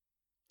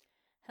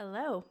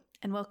Hello,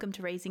 and welcome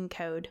to Raising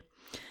Code.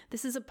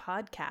 This is a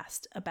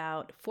podcast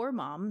about four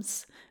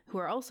moms who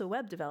are also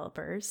web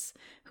developers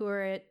who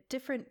are at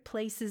different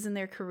places in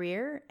their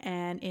career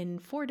and in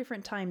four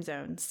different time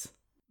zones.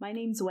 My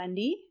name's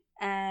Wendy,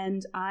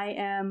 and I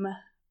am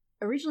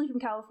originally from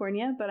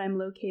California, but I'm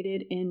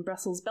located in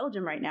Brussels,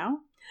 Belgium right now.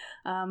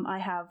 I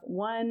have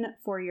one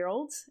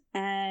 4-year-old,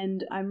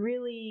 and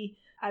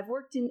I've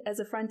worked as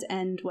a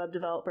front-end web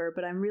developer,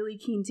 but I'm really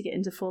keen to get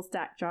into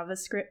full-stack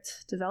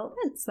JavaScript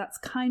development. So that's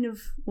kind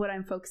of what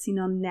I'm focusing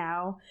on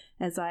now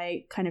as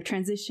I kind of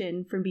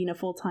transition from being a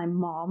full-time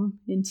mom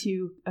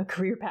into a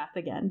career path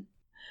again.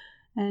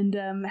 And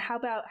how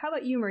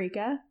about you,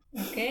 Marika?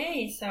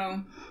 Okay,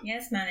 so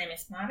yes, my name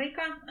is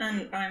Marika,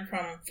 and I'm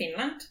from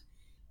Finland.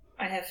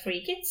 I have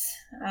 3 kids,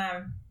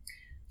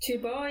 2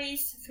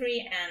 boys,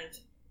 3, and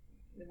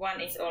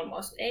one is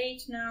almost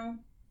 8 now.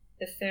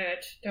 The third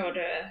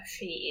daughter,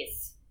 she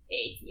is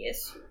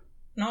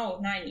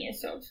 9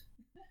 years old.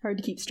 Hard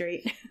to keep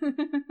straight. I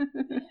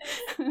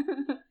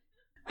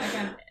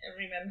can't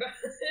remember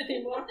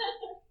anymore.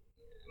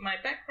 My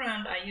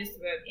background, I used to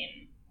work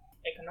in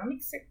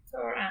economic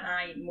sector, and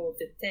I moved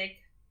to tech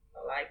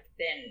like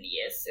 10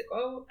 years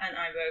ago, and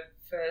I worked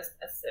first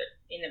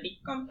in a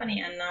big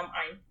company, and now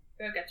I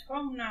work at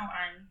home now,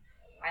 and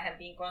I have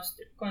been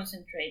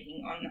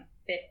concentrating on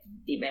web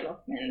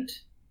development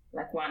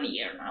like 1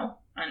 year now,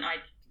 and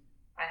I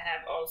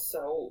have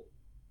also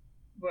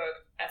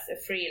worked as a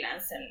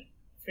freelancer,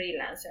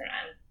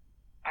 and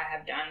I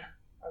have done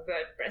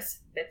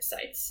WordPress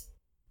websites.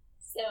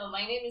 So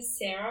my name is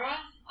Sarah.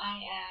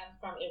 I am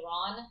from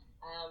Iran,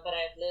 but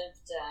I've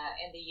lived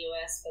in the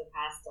US for the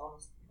past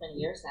almost 20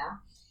 years now.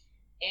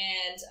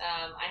 And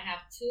I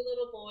have 2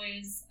 little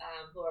boys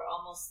who are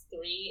almost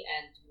 3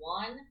 and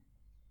 1.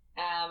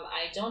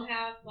 I don't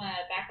have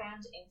a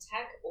background in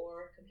tech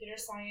or computer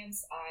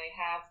science. I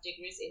have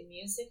degrees in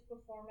music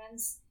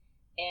performance,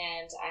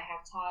 and I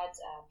have taught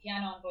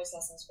piano and voice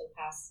lessons for the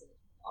past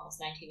almost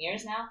 19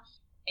 years now.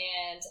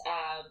 And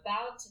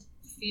about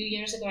a few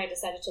years ago, I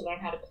decided to learn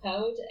how to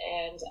code,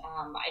 and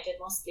I did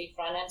mostly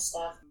front-end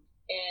stuff.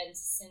 And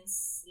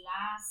since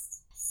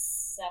last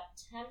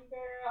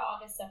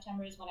August,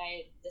 September is when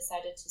I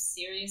decided to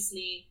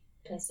seriously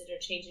consider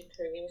changing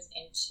careers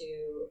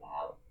into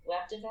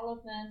web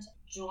development.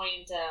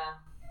 Joined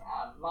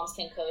Moms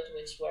Can Code,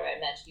 where I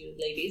met you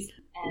ladies.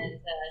 And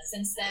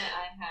since then,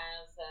 I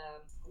have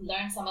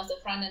learned some of the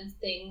front-end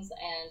things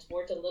and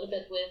worked a little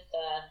bit with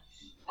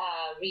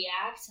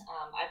React.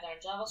 I've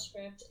learned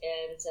JavaScript,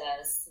 and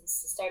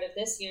since the start of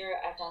this year,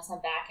 I've done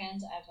some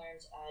back-end. I've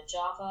learned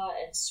Java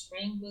and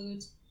Spring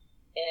Boot,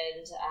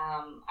 and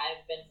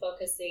I've been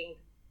focusing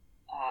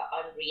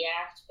on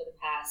React for the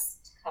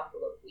past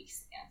couple of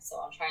weeks, and so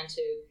I'm trying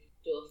to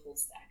do a full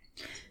stack.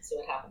 See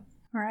what happens.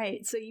 All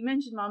right. So you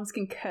mentioned Moms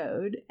Can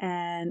Code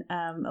and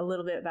a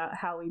little bit about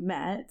how we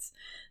met.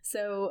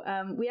 So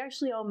we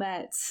actually all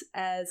met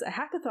as a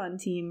hackathon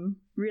team,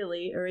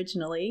 really,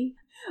 originally.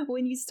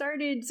 When you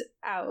started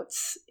out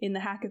in the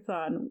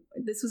hackathon,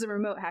 this was a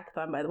remote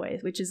hackathon, by the way,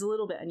 which is a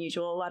little bit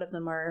unusual. A lot of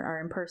them are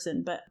in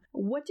person. But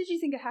what did you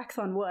think a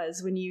hackathon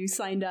was when you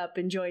signed up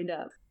and joined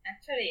up?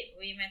 Actually,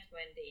 we met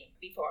Wendy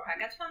before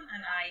hackathon,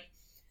 and I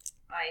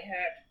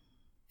heard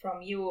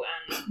from you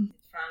and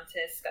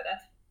Francesca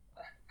that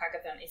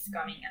hackathon is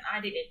coming, and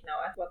I didn't know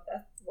what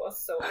that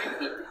was, so I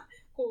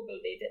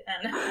googled it,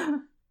 and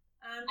I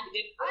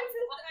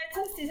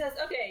just said,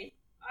 okay,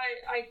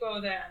 I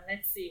go there and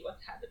let's see what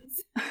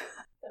happens.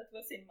 That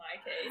was in my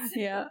case.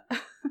 Yeah.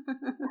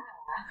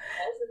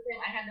 That was the thing.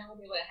 I had no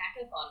idea what a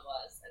hackathon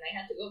was, and I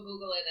had to go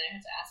Google it, and I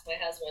had to ask my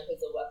husband,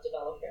 who's a web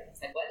developer, and I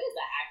was like, what is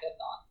a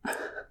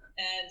hackathon?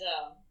 And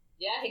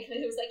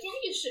he was like, yeah,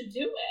 you should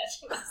do it.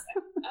 I was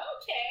like,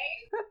 okay.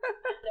 I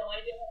had no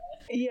idea.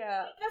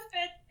 Yeah. It was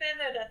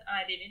better that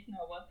I didn't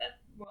know what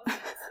that was.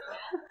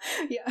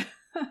 So. Yeah.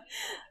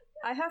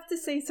 I have to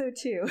say so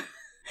too.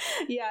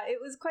 Yeah, it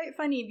was quite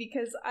funny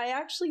because I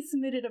actually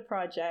submitted a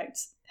project,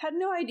 had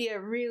no idea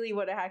really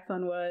what a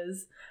hackathon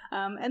was,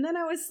 and then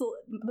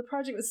the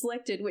project was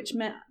selected, which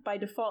meant by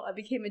default I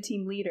became a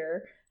team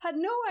leader. Had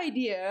no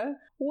idea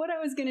what I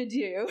was going to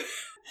do,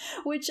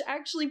 which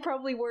actually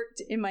probably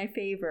worked in my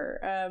favor.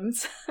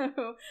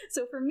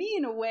 So for me,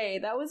 in a way,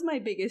 that was my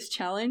biggest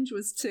challenge,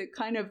 was to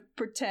kind of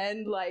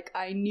pretend like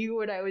I knew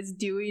what I was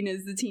doing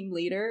as the team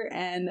leader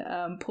and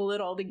pull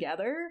it all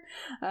together,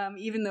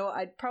 even though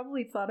I'd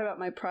probably thought about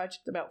my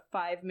project about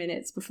 5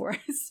 minutes before I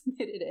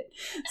submitted it.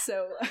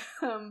 So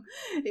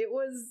it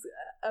was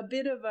a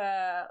bit of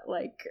a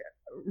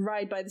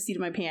ride by the seat of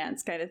my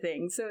pants kind of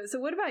thing. So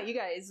what about you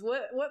guys?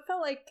 What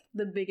felt like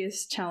the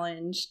biggest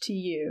challenge to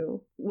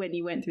you when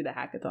you went through the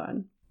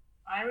hackathon?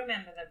 I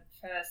remember the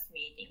first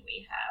meeting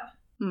we had.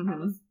 Mm-hmm. I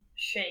was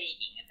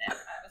shaking and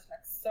I was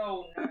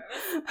so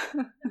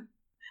nervous.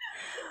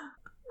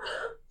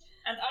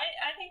 And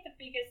I think the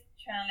biggest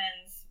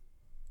challenge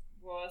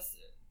was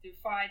to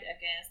fight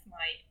against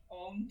my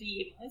own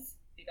demons,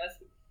 because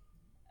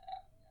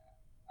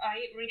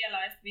I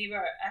realized we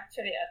were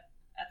actually at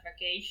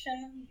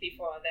vacation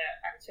before the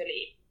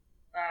actually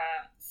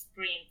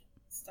sprint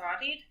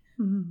started,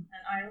 Mm-hmm.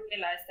 and I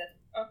realized that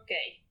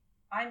okay,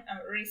 I'm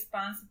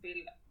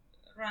responsible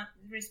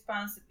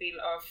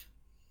of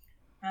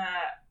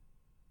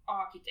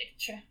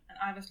architecture, and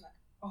I was like,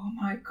 oh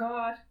my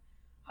god,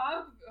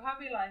 how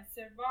will I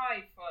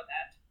survive for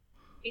that?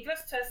 It was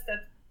just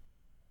that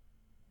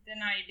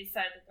then I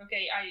decided,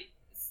 okay, I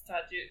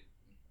start to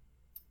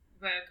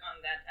work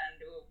on that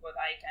and do what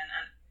I can.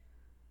 And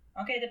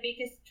okay, the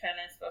biggest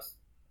challenge was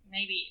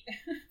maybe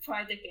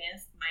fight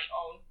against my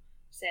own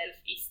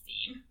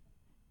self-esteem.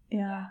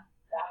 Yeah.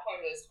 That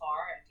part was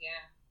hard,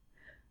 yeah.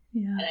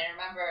 Yeah. And I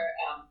remember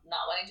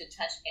not wanting to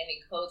touch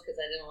any code because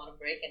I didn't want to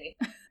break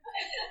anything.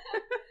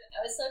 I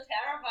was so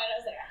terrified. I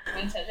was like, I don't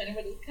want to touch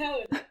anybody's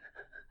code.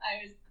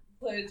 I was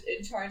put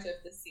in charge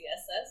of the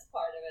CSS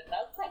part of it. And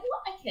I was like,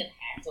 well, I can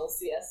handle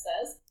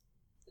CSS.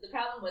 But the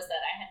problem was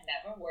that I had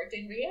never worked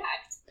in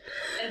React.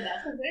 And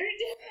that's very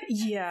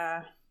different.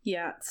 Yeah.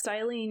 Yeah.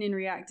 Styling in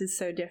React is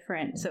so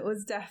different. So it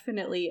was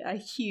definitely a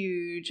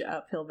huge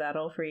uphill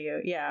battle for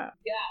you. Yeah.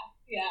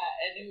 Yeah,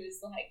 and it was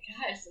like,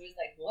 gosh, there was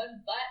like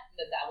one button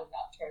that would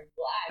not turn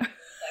black. It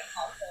was like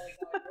constantly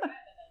going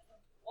red, and I was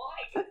like, why?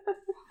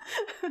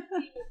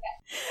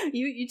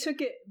 You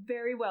took it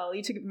very well. You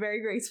took it very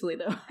gracefully,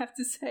 though, I have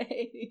to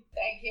say.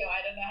 Thank you.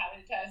 I don't know how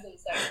many times I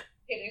was like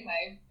hitting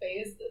my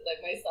face, like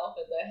myself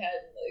in the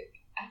head, and like,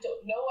 I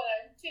don't know what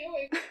I'm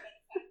doing.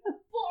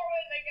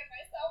 Forward, I get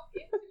myself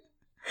into.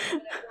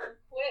 But I don't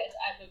quit.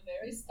 I'm a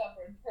very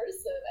stubborn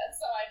person, and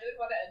so I didn't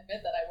want to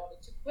admit that I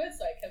wanted to quit,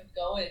 so I kept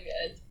going,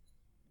 and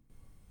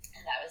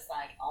I was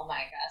like, oh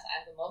my gosh,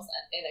 I'm the most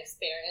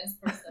inexperienced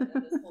person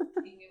in this whole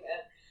team,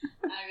 and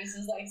I was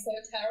just like so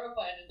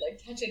terrified and like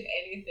touching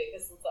anything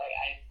because it's like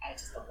I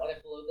just don't want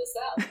to blow this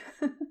up.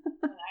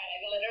 And I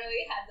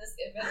literally had this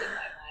image in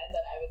my mind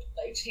that I would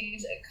like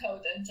change a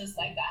code and just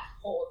like that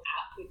whole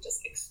app would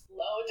just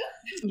explode.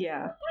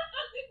 Yeah.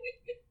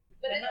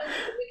 But I know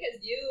because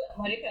you,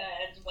 Monica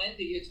and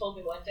Wendy, you told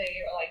me one day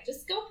you were like,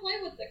 just go play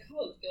with the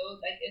code, go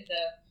like in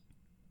the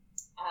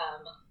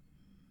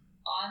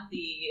on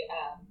the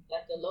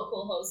like the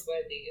local host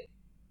where the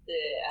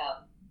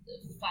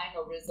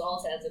final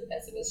results as it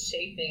was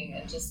shaping,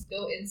 and just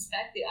go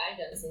inspect the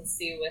items and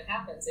see what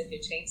happens if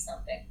you change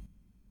something.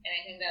 And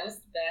I think that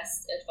was the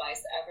best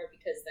advice ever,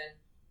 because then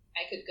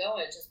I could go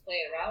and just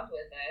play around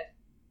with it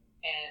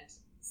and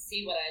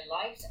see what I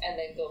liked, and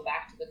then go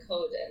back to the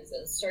code and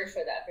search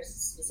for that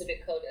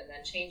specific code and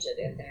then change it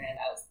in there. And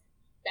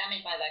that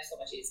made my life so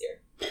much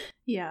easier.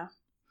 Yeah.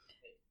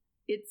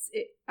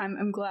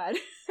 I'm glad.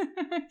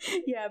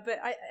 Yeah, but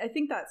I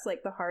think that's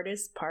like the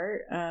hardest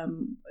part,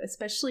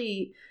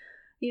 especially,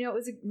 it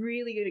was a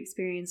really good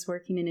experience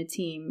working in a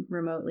team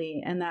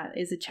remotely, and that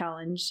is a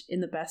challenge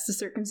in the best of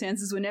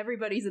circumstances when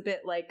everybody's a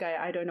bit like,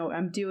 I don't know what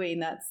I'm doing.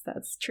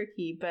 That's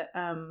tricky, but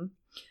I don't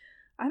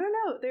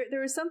know. There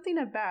was something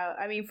about,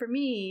 for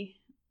me,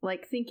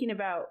 like thinking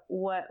about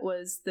what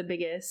was the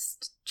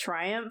biggest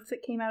triumph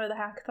that came out of the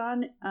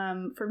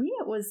hackathon, for me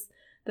it was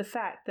the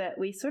fact that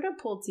we sort of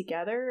pulled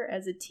together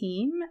as a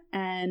team,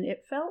 and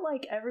it felt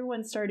like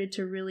everyone started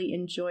to really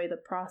enjoy the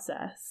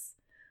process.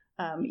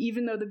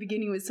 Even though the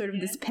beginning was sort of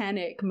this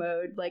panic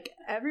mode, like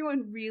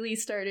everyone really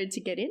started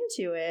to get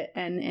into it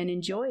and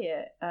enjoy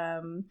it.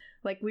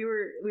 Like we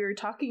were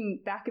talking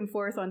back and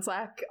forth on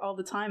Slack all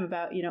the time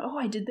about, oh,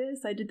 I did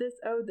this.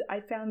 Oh, I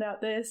found out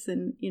this.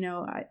 And,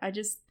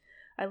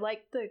 I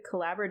like the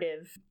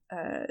collaborative,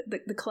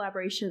 the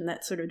collaboration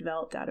that sort of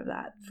developed out of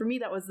that. For me,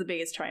 that was the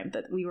biggest triumph,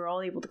 that we were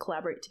all able to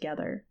collaborate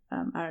together.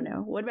 I don't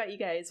know. What about you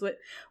guys? What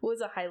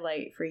was a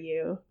highlight for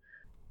you?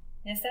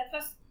 Yes, that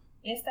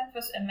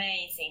was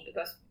amazing,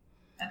 because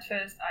at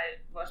first I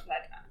was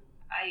like,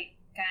 I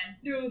can't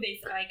do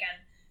this. I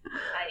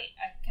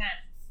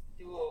can't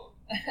do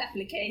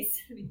applications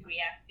with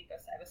React,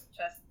 because I was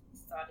just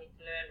starting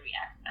to learn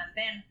React, and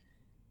then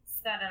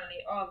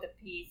suddenly all the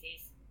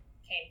pieces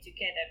came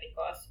together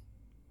because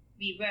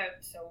we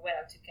worked so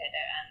well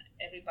together, and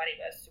everybody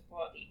was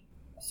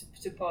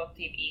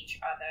supportive each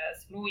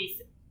other's.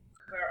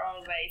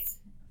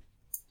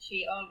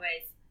 She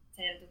always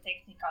tell the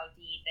technical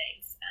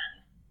details,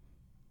 and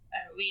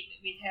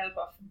with help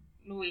of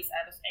Louis,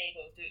 I was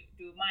able to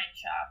do my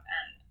job,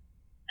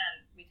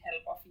 and with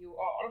help of you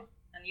all,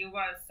 and you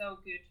were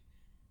so good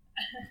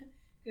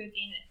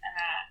in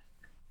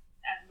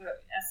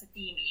as a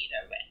team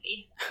leader,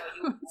 Wendy.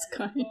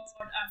 So you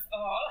support us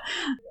all.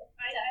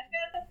 I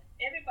felt that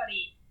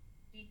everybody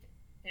did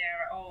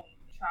their own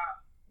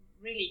job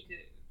really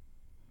good,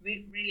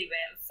 really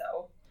well.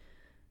 So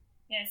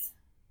yes.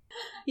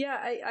 Yeah,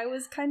 I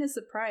was kind of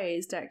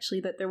surprised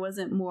actually that there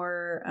wasn't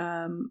more,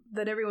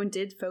 that everyone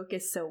did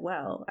focus so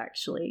well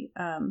actually,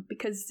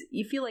 because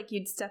you feel like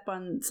you'd step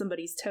on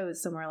somebody's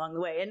toes somewhere along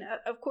the way, and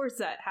of course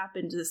that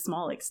happened to a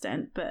small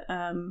extent, but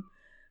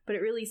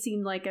it really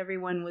seemed like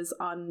everyone was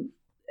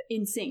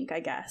in sync, I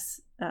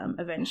guess,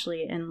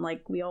 eventually, and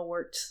like we all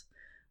worked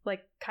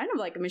like kind of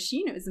like a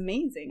machine. It was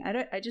amazing.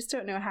 I just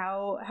don't know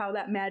how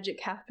that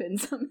magic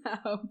happened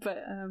somehow, but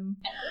I think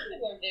we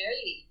were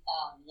very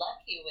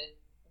lucky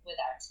with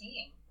our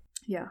team.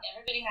 Yeah,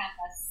 everybody had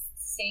a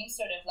same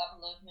sort of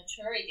level of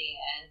maturity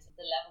and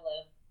the level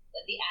of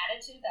the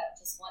attitude that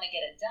just want to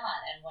get it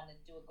done and want to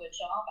do a good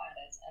job at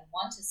it and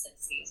want to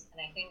succeed.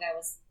 And I think that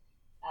was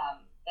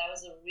a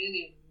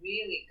really,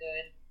 really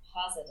good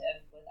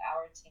positive with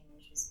our team,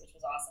 which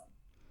was awesome.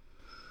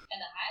 And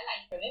the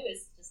highlight for me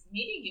was just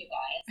meeting you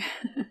guys.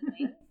 It was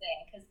amazing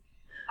because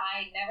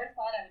I never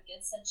thought I would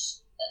get such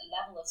a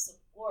level of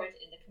support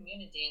in the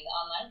community, in the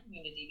online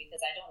community,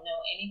 because I don't know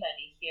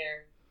anybody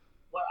here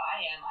where I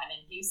am. I'm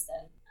in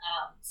Houston.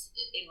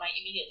 In my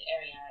immediate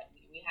area,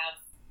 we have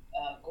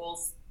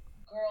girls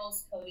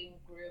coding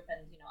group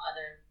and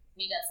other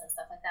meetups and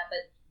stuff like that.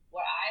 But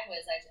where I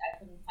was, I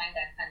couldn't find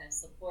that kind of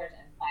support,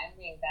 and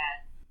finding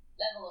that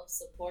level of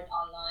support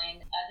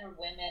online, other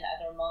women,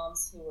 other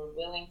moms who were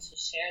willing to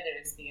share their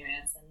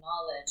experience and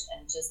knowledge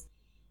and just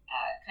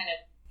kind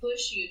of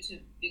push you to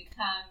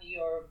become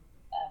your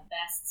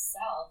best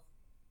self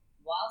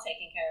while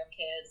taking care of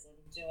kids and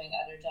doing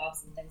other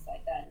jobs and things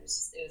like that. It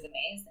was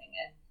amazing.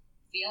 And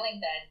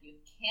feeling that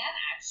you can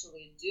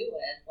actually do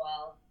it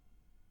while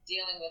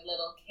dealing with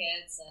little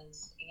kids and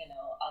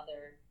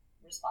other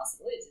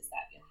responsibilities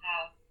that you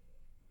have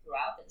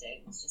throughout the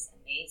day was just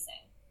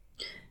amazing.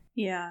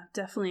 Yeah,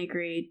 definitely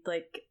agreed.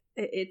 Like,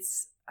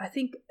 it's, I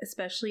think,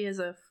 especially as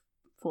a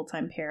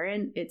full-time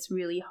parent, it's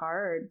really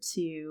hard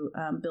to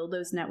build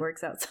those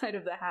networks outside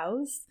of the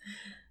house.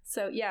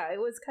 So yeah, it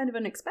was kind of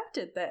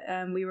unexpected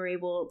that we were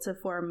able to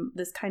form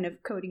this kind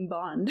of coding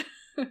bond.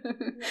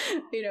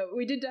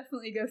 We did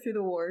definitely go through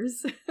the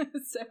wars, so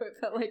it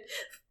felt like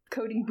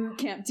coding boot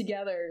camp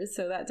together.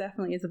 So that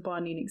definitely is a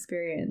bonding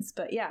experience.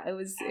 But yeah, I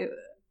was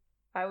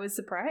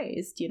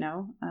surprised,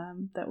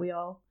 that we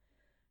all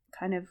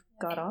kind of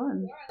got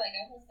on. Like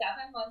almost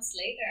 7 months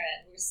later,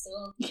 and we're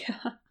still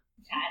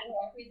chatting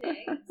every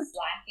day,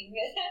 slacking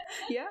it.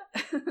 Yeah.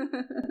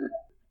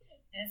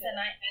 Yes, and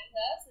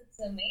it's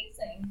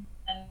amazing.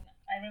 And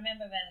I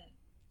remember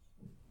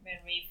when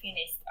we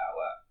finished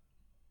our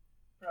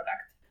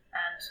product,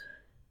 and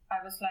I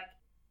was like,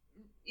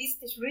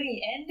 "Is this really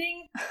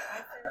ending?"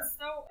 I felt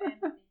so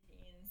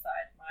empty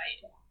inside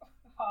my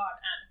heart,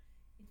 and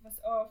it was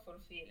awful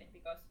feeling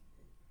because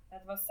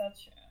that was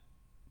such an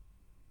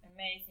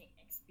amazing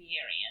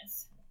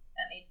experience,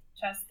 and it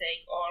just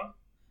take all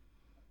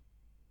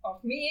of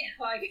me,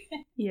 like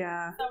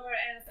somewhere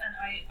else, and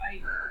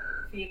I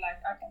feel like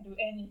I can do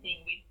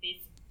anything with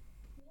this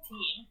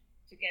team,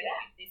 together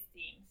with this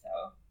team.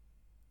 So,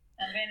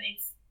 and when it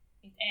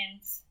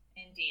ends,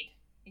 indeed,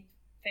 it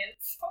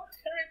felt so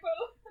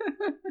terrible.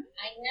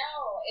 I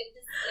know, it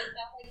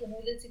felt like you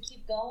needed to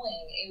keep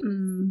going. It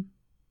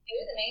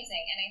was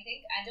amazing, and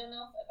I don't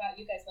know about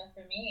you guys, but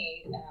for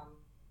me,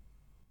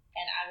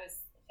 and I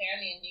was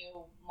fairly a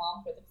new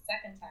mom for the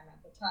second time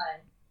at the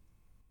time,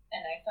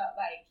 and I felt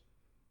like,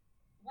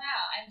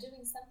 wow, I'm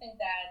doing something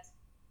that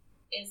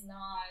is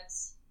not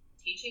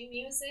teaching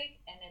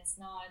music, and it's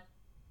not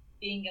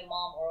being a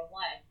mom or a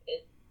wife.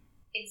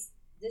 This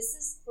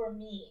is for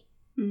me,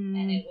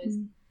 and it was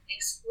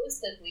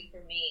exclusively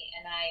for me,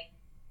 and I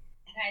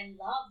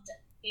loved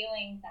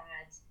feeling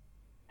that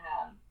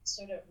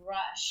sort of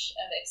rush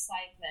of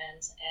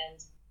excitement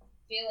and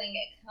feeling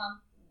like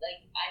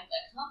I've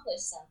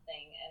accomplished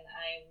something, and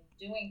I'm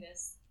doing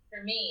this for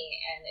me,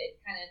 and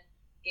it kind of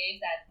gave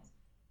that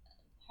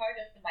part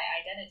of my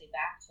identity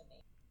back to me.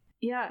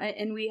 Yeah,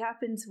 and we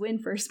happened to win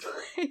first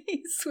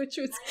place, which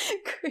was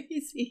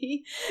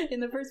crazy in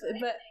the first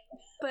place.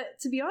 But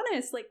to be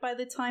honest, like by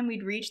the time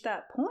we'd reached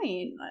that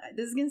point,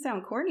 this is gonna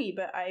sound corny,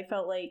 but I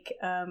felt like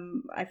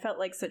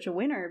such a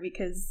winner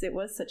because it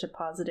was such a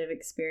positive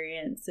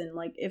experience, and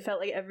like it felt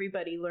like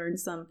everybody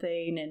learned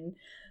something and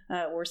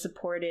were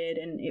supported,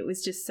 and it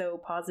was just so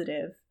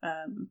positive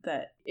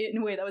that in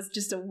a way that was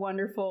just a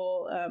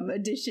wonderful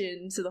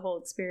addition to the whole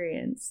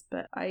experience.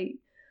 But I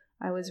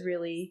was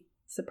really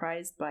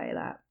surprised by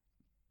that.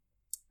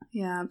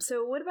 Yeah.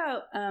 So what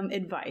about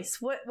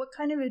advice? What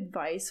kind of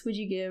advice would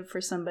you give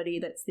for somebody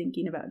that's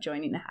thinking about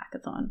joining a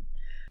hackathon?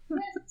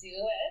 Let's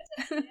do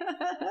it.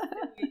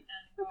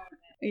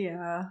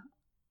 Yeah.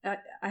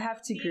 I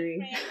have to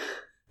agree.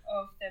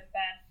 Of the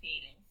bad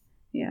feelings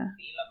you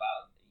feel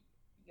about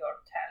your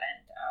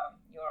talent,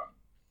 your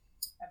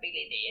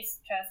abilities,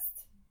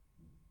 just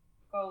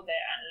go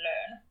there and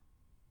learn.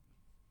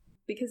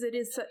 Because it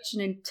is such an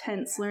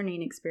intense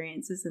learning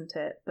experience, isn't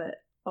it?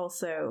 But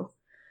also,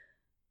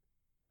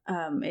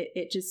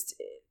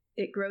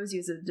 it grows you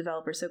as a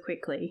developer so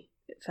quickly,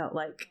 it felt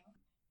like.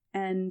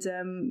 And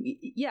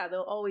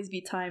there'll always be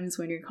times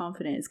when your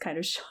confidence is kind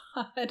of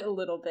shot a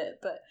little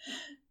bit. But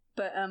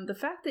the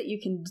fact that you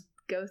can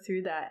go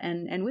through that,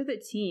 and with a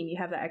team, you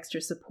have that extra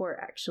support,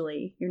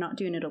 actually. You're not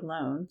doing it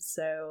alone.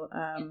 So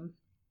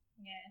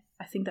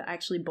I think that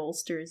actually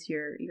bolsters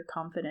your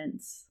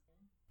confidence.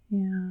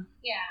 Yeah.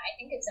 Yeah, I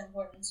think it's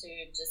important to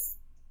just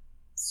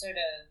sort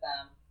of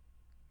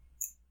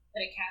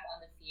put a cap on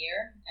the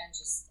fear and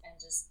just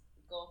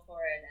go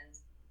for it. And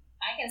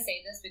I can say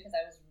this because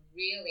I was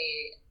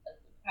really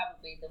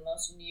probably the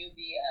most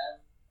newbie of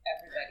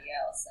everybody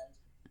else, and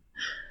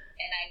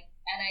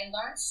I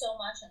learned so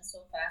much and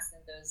so fast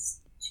in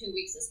those 2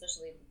 weeks,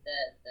 especially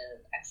the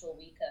actual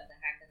week of the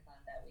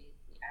hackathon that we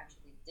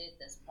actually did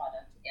this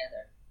product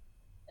together,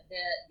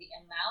 the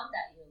amount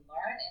that you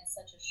learn in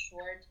such a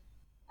short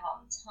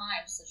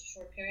time, such a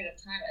short period of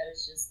time, it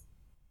was just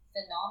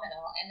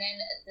phenomenal. And then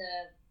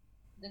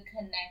the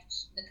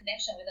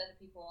connection with other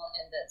people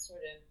and the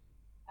sort of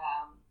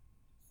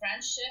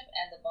friendship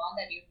and the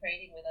bond that you're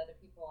creating with other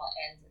people,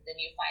 and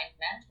then you find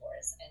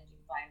mentors and you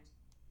find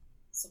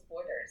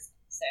supporters.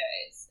 So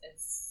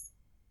it's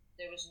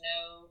there was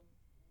no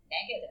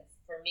negative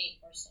for me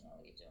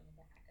personally doing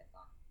the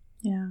hackathon.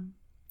 Yeah.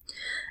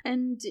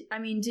 And I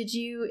mean, did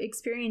you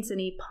experience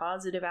any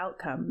positive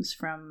outcomes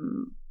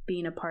from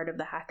being a part of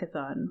the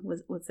hackathon?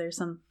 Was there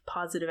some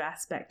positive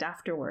aspect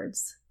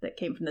afterwards that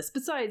came from this,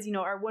 besides,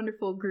 our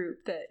wonderful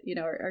group that,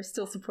 are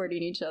still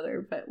supporting each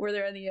other? But were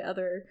there any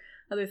other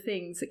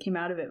things that came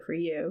out of it for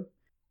you?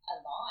 A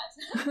lot.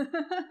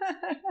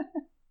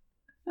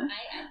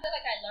 I feel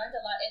like I learned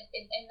a lot,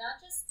 and not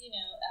just,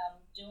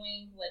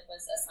 doing what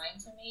was assigned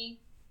to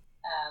me,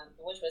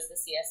 which was the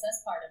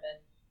CSS part of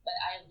it, but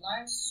I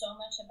learned so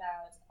much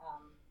about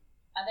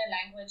other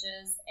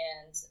languages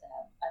and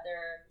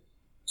other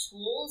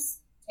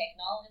tools,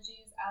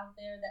 technologies out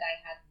there that I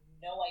had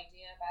no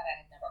idea about.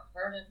 I had never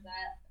heard of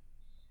that.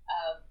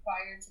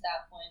 Prior to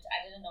that point,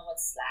 I didn't know what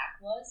Slack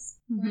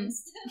was, for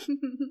instance.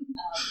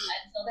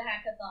 Until the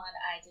hackathon,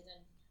 I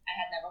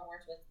had never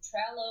worked with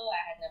Trello.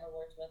 I had never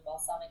worked with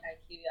Balsamiq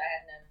IQ. I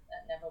had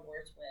never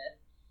worked with,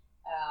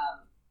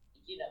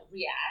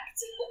 React.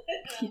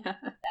 Yeah.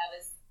 That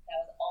was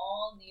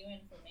all new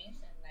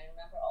information. And I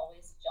remember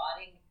always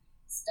jotting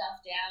stuff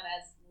down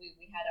as we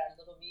had our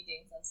little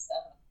meetings and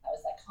stuff. I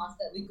was like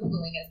constantly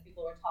Googling as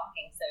people were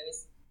talking. So it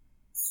was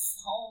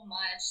so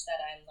much that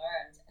I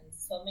learned and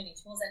so many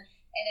tools. And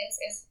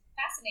it's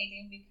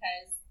fascinating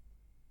because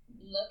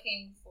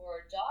looking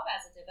for a job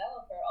as a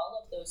developer,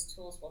 all of those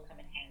tools will come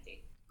in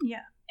handy.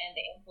 Yeah. And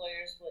the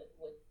employers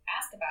would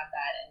ask about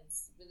that. And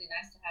it's really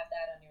nice to have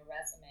that on your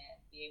resume and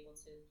be able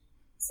to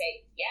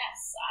say,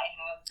 yes, I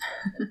have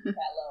worked with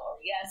Trello,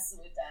 or yes,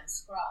 we've done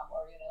Scrum,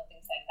 or,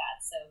 things like that.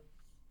 So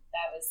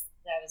that was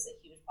a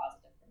huge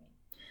positive for me.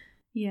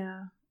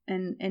 Yeah.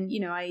 And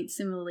I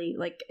similarly,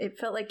 it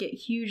felt like it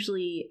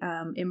hugely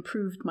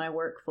improved my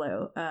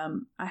workflow.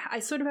 I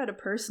sort of had a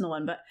personal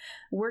one, but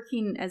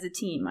working as a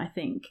team, I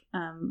think,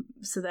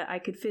 so that I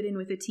could fit in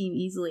with a team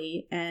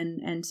easily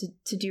and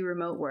to do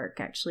remote work,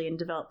 actually, and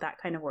develop that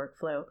kind of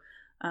workflow.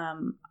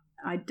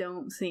 I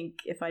don't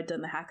think if I'd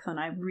done the hackathon,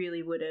 I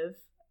really would have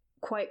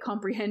quite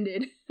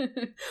comprehended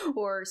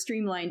or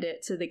streamlined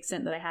it to the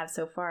extent that I have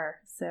so far.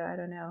 So I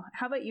don't know.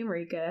 How about you,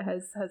 Marika?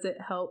 Has it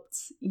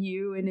helped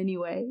you in any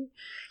way?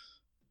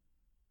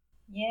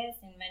 Yes,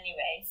 in many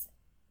ways.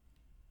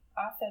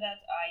 After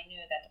that, I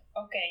knew that,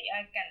 okay,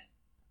 I can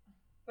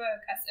work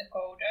as a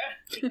coder,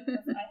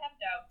 because I have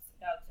doubts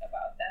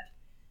about that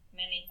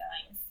many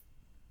times.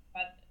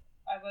 But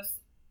I was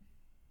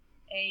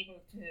able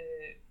to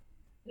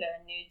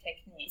learn new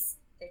techniques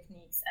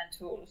and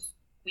tools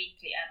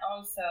quickly. And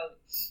also,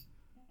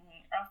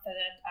 after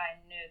that, I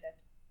knew that,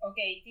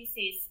 okay, this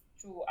is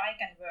true. I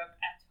can work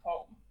at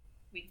home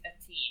with a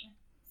team.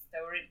 So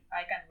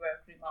I can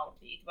work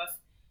remotely. It was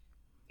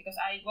because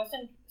I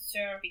wasn't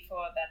sure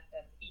before that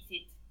is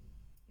it,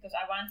 because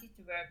I wanted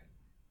to work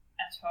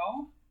at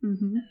home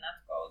and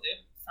not go to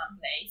some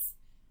place.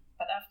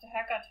 But after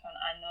hackathon,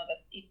 I know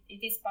that it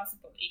is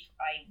possible if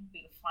I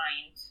will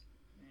find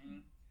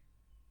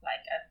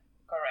like a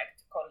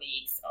correct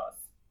colleagues or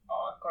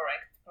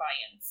correct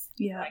clients.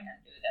 Yeah. So I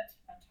can do that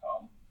at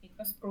home. It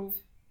was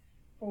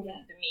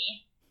proven to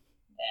me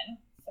then.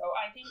 So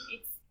I think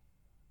it's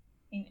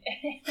in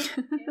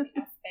every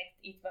aspect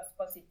it was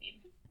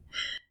positive.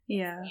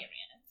 Yeah.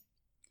 Experience.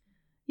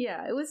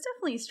 Yeah, it was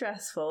definitely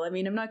stressful. I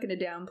mean, I'm not going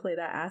to downplay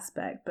that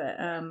aspect,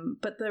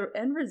 but the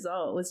end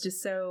result was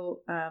just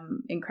so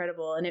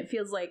incredible. And it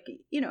feels like,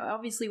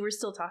 obviously we're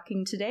still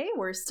talking today.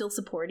 We're still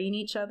supporting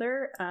each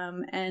other.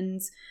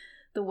 And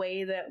the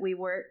way that we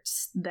worked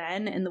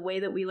then and the way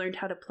that we learned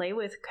how to play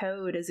with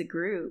code as a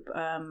group,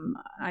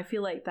 I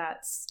feel like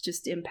that's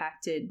just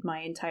impacted my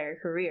entire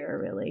career,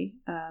 really.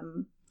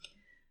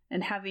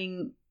 And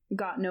having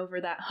gotten over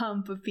that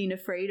hump of being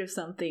afraid of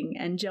something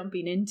and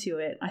jumping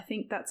into it, I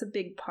think that's a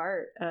big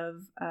part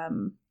of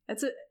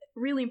it's a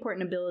really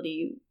important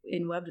ability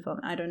in web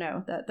development. I don't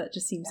know, that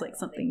just seems like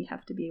something you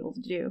have to be able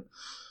to do.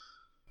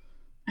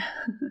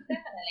 Definitely.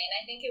 And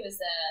I think it was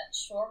a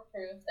short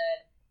proof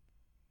that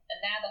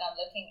now that I'm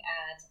looking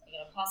at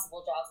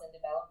possible jobs in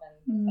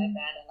development, things like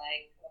that, and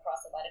I come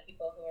across a lot of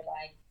people who are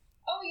like,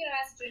 oh,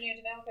 as a junior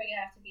developer, you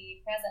have to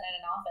be present at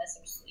an office,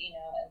 or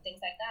and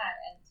things like that.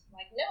 And I'm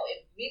like, no,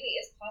 it really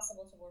is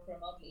possible to work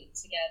remotely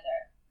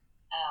together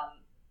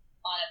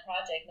on a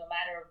project, no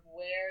matter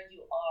where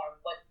you are,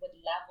 what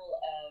level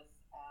of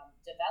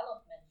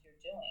development you're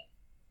doing.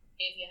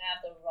 If you have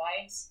the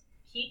right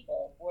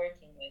people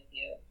working with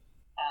you,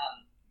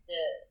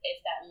 if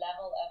that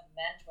level of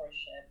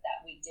mentorship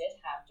that we did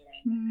have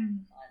during the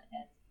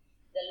hackathon, and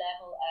the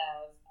level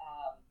of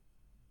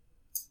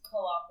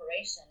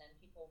cooperation and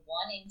people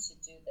wanting to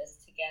do this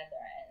together,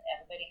 and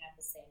everybody had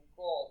the same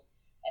goal,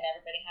 and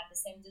everybody had the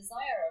same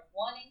desire of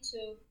wanting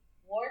to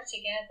work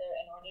together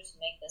in order to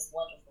make this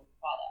wonderful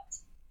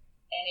product.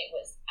 And it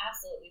was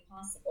absolutely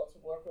possible to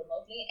work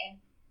remotely, and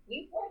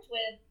we worked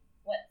with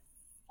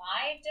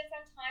 5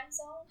 different time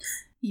zones.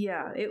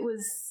 Yeah, it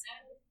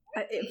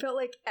felt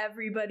like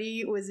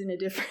everybody was in a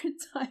different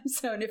time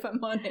zone, if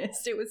I'm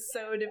honest. It was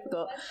so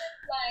difficult. It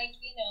wasn't like,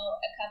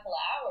 a couple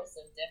hours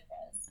of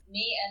difference.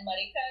 Me and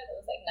Marika, it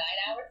was like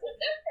 9 hours of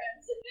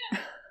difference.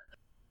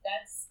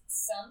 That's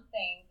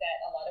something that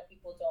a lot of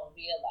people don't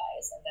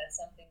realize, and that's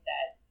something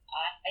that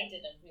I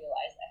didn't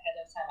realize ahead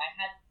of time. I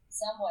had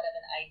somewhat of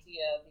an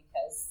idea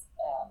because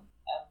of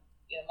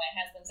my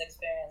husband's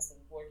experience in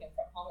working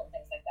from home and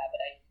things like that,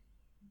 but I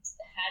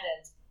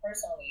hadn't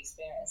personally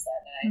experienced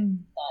that, and I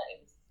thought it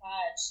was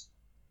such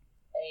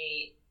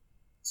a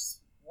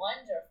just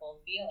wonderful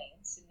feeling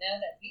to know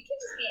that you can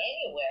just be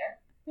anywhere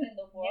in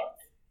the world,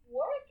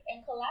 work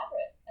and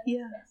collaborate,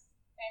 and that's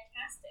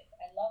fantastic.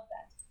 I love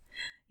that.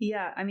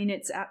 Yeah, I mean,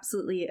 it's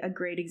absolutely a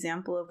great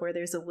example of where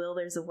there's a will,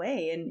 there's a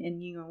way, and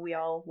we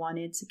all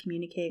wanted to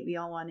communicate. We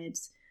all wanted,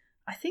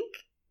 I think,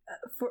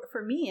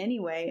 for me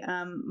anyway,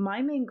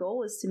 my main goal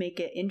was to make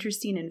it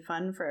interesting and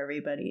fun for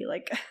everybody.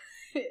 Like,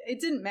 it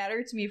didn't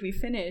matter to me if we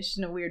finished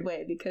in a weird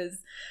way,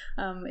 because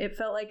it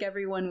felt like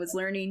everyone was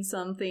learning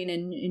something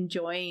and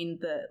enjoying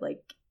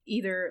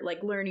either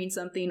learning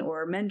something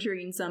or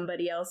mentoring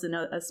somebody else in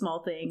a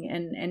small thing,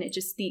 and it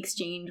just, the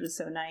exchange was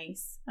so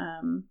nice.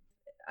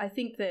 I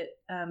think that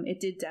it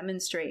did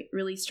demonstrate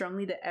really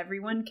strongly that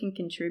everyone can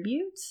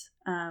contribute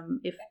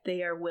if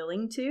they are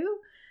willing to.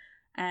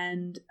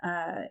 And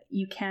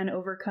you can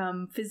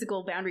overcome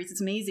physical boundaries.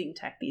 It's amazing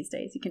tech these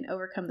days. You can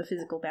overcome the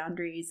physical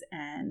boundaries,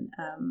 and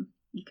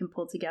you can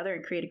pull together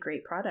and create a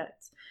great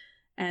product.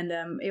 And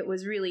it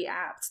was really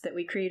apt that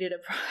we created a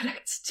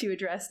product to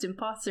address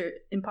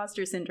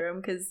imposter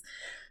syndrome,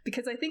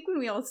 because I think when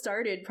we all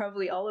started,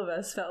 probably all of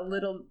us felt a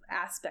little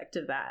aspect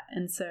of that.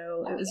 And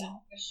so it was,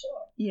 for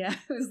sure. Yeah,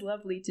 it was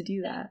lovely to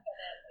do that.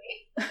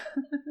 Definitely.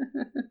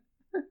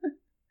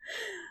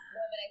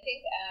 No, but I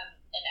think,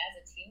 and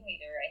as a team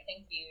leader, I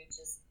think you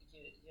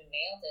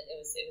nailed it. It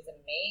was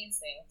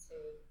amazing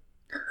to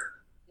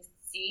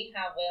see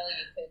how well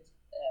you could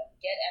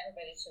get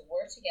everybody to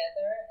work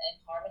together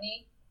in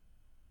harmony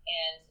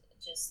and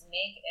just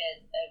make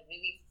it a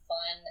really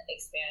fun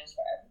experience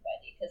for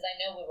everybody. Because I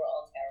know we were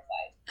all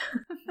terrified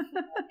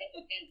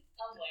in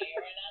some way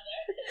or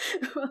another.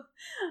 Well,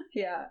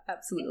 yeah,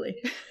 absolutely.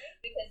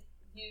 Because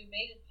you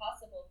made it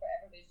possible for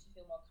everybody to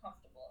feel more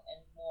comfortable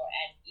and more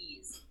at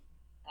ease.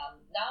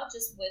 Not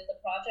just with the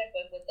project,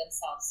 but with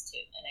themselves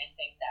too. And I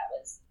think that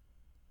was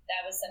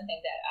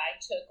something that I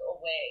took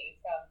away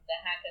from the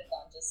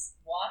hackathon. Just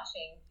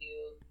watching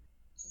you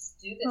just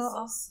do this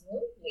so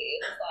smoothly,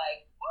 it was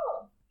like,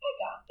 oh, I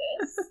got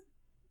this.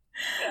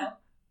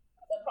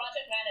 The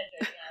project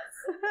manager, yes.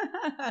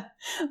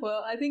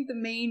 Well, I think the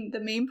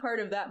main part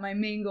of that, my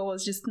main goal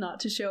was just not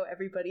to show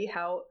everybody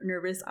how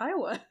nervous I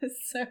was.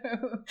 So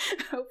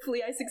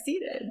hopefully I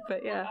succeeded.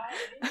 But yeah.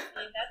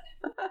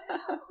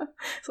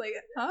 It's like,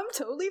 I'm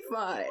totally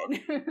fine.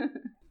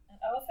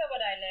 And also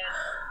what I learned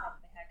from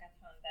the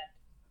hackathon, that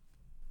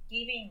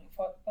giving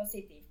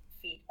positive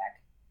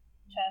feedback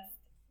just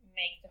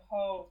make the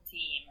whole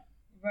team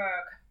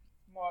work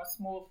more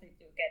smoothly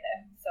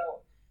together.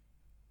 So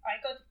I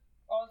got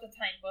all the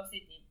time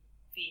positive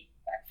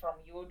feedback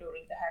from you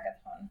during the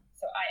hackathon.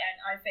 So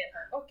I felt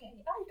like, okay,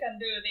 I can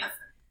do this.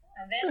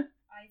 And then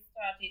I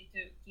started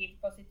to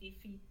give positive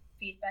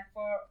feedback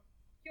for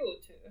you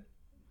too.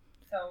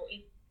 So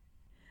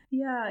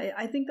yeah,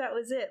 I think that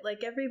was it.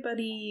 Like,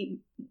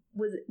 everybody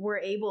were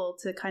able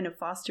to kind of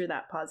foster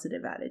that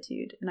positive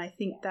attitude. And I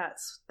think that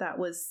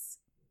was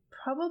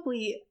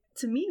probably,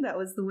 to me, that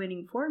was the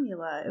winning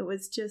formula. It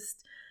was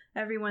just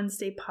everyone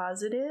stay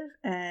positive,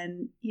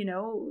 and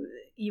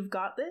you've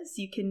got this.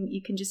 You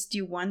can just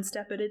do one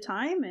step at a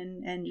time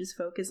and just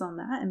focus on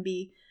that and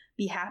be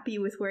happy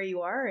with where you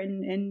are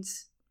and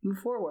move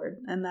forward.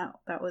 And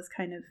that was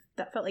kind of,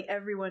 that felt like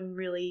everyone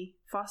really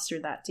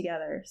fostered that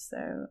together.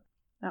 So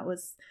that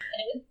was,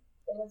 and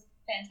it was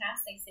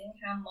fantastic seeing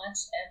how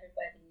much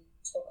everybody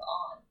took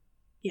on.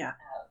 Yeah.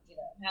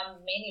 How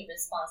many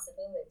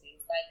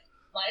responsibilities. Like,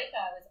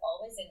 Marika was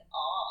always in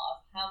awe of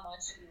how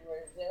much you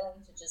were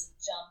willing to just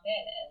jump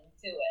in and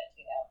do it,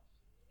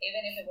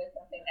 even if it was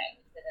something that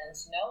you didn't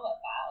know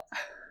about.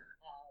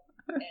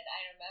 And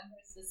I remember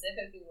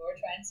specifically we were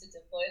trying to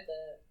deploy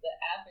the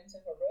app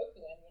into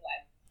Heroku, and you're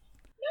like,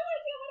 no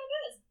idea what it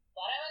is,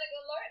 but I want to go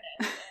learn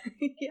it.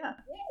 And yeah.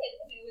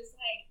 It was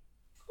like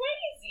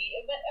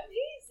crazy, but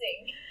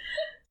amazing.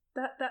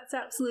 That's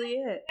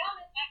absolutely it. Down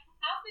in like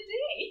half a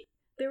day.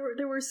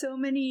 There were so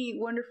many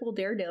wonderful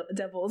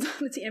daredevils on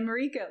the team.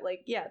 Marika,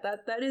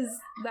 that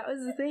was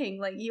the thing.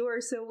 Like, you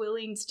are so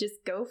willing to just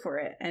go for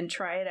it and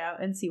try it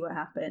out and see what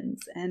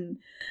happens. And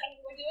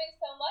you were doing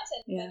so much,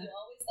 and you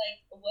always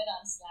went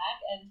on Slack,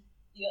 and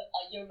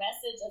your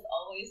message is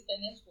always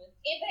finished with,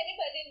 "If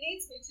anybody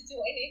needs me to do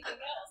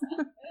anything else,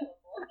 I'm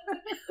available."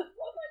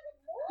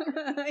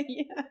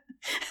 Yeah.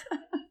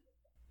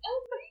 Oh,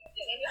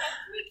 amazing! And you have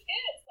 3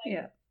 kids. Like,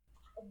 Yeah.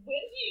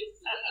 when do you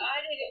sleep? I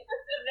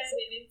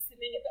didn't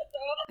sleep at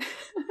all.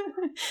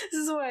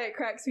 This is why it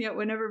cracks me up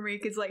whenever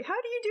Marika's like, "How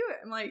do you do it?"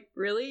 I'm like,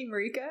 "Really,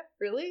 Marika?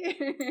 Really?"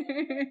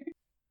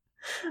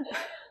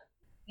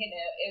 You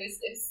know, it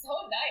was so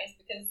nice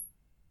because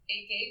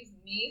it gave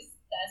me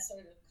that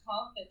sort of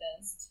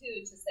confidence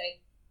too to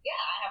say, yeah,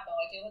 I have no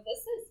idea what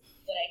this is,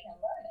 but I can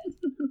learn it.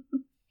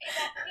 And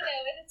that, you know,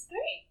 and it's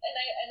great.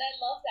 And I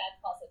love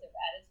that positive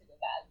attitude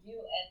about you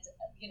and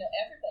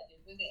everybody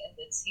really in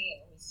the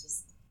team. It was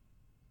just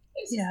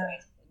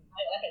great.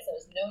 Like I said, it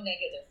was no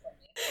negative from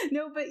you.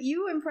 No, but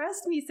you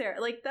impressed me,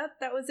 Sarah. Like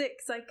that was it,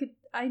 because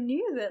I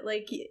knew that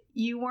like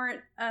you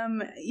weren't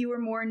you were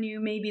more new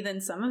maybe than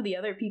some of the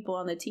other people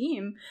on the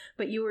team,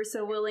 but you were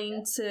so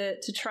willing to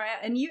try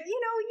it, and you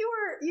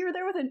were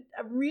there with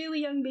a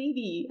really young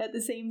baby at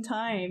the same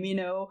time,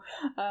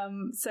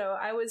 so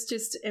I was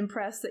just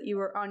impressed that you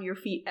were on your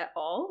feet at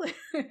all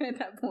at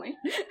that point.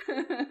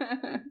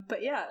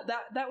 But yeah,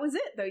 that was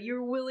it though. You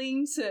were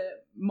willing to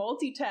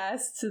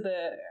multitask to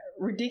the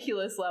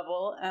ridiculous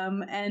level,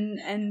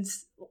 and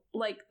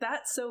like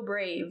that's so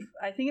brave.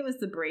 I think it was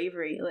the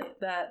bravery like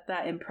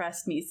that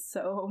impressed me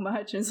so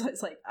much. And so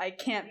it's like, I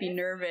can't be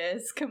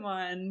nervous, come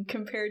on,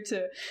 compared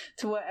to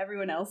what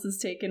everyone else has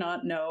taken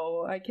on.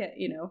 No, I can't.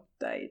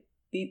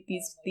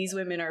 These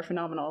women are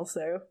phenomenal,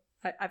 so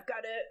I've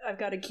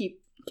got to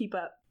keep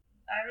up.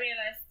 I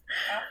realized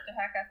after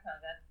hackathon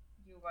that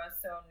you were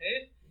so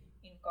new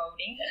in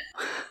coding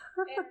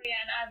area,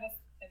 and I was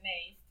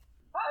amazed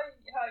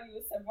how you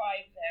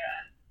survived there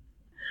and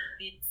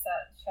did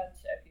such a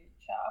good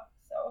job.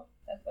 So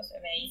that was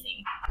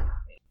amazing.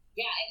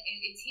 Yeah, and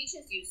it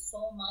teaches you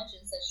so much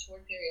in such a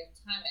short period of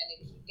time, and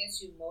it gets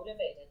you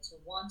motivated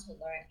to want to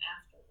learn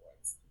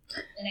afterwards.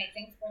 And I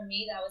think for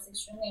me that was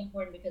extremely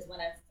important, because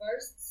when I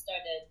first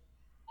started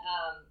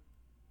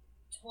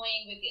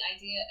toying with the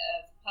idea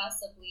of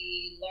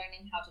possibly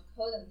learning how to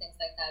code and things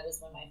like that,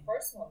 was when my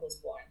first one was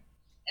born.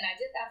 And I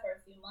did that for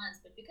a few months,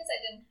 but because I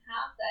didn't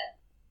have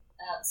that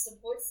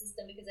support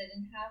system, because I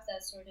didn't have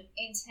that sort of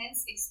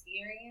intense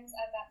experience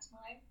at that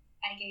time,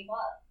 I gave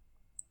up.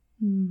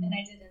 And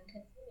I didn't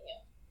continue.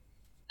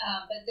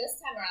 But this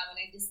time around,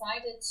 when I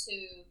decided to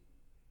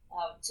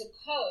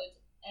code,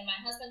 and my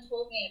husband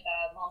told me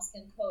about Moms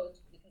Can Code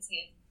because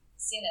he had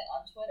seen it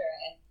on Twitter,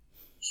 and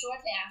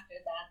shortly after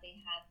that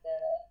they had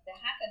the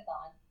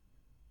hackathon,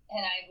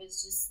 and I was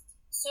just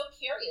so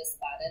curious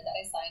about it that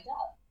I signed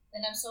up.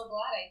 And I'm so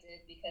glad I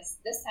did, because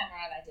this time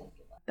around I didn't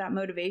give up. That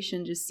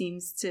motivation just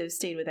seems to have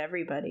stayed with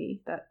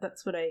everybody.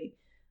 That's what I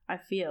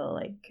feel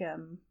like.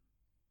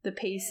 The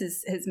pace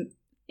has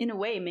in a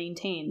way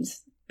maintained,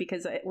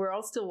 because we're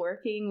all still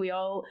working. We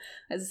all,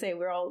 as I say,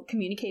 we're all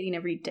communicating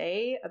every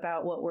day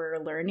about what we're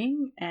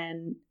learning.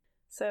 And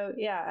so,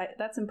 yeah,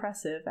 that's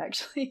impressive,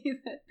 actually,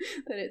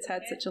 that it's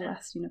had such a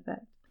lasting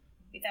effect.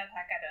 Without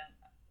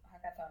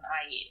hackathon,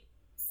 I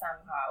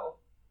somehow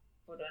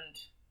wouldn't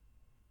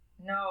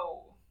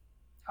know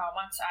how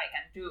much I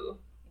can do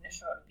in a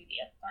short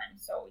period of time.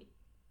 So,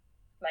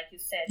 like you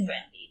said,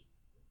 Wendy,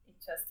 it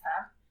just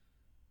have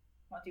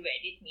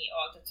motivated me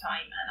all the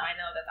time, and I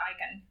know that I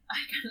can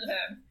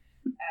learn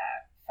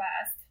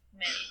fast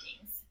many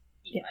things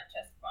if I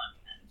just want.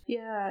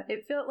 Yeah,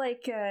 it felt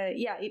like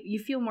you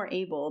feel more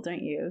able,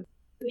 don't you?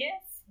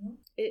 Yes.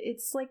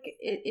 It's like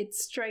it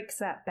strikes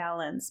that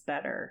balance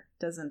better,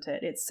 doesn't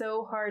it? It's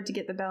so hard to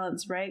get the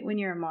balance right when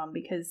you're a mom,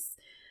 because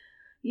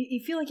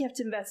you feel like you have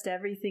to invest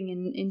everything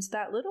into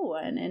that little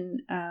one,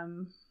 and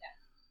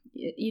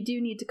you do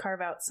need to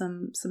carve out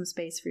some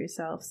space for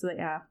yourself. So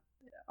that,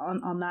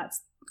 on that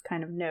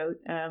kind of note,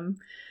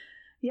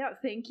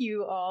 thank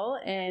you all,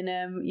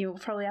 and you'll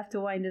probably have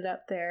to wind it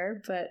up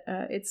there, but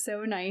it's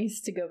so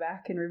nice to go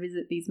back and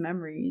revisit these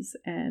memories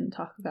and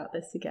talk about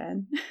this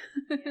again.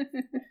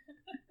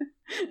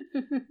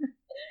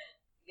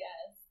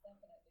 Yes,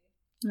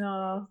 definitely.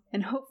 Oh,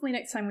 and hopefully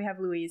next time we have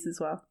Louise as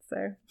well.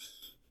 So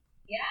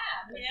yes.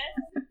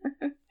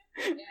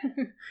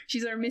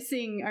 She's our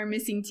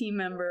missing team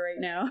member right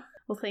now.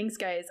 Well, thanks,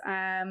 guys.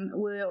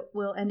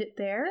 We'll end it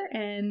there,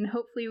 and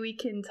hopefully we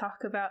can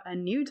talk about a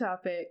new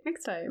topic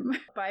next time.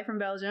 Bye from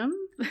Belgium.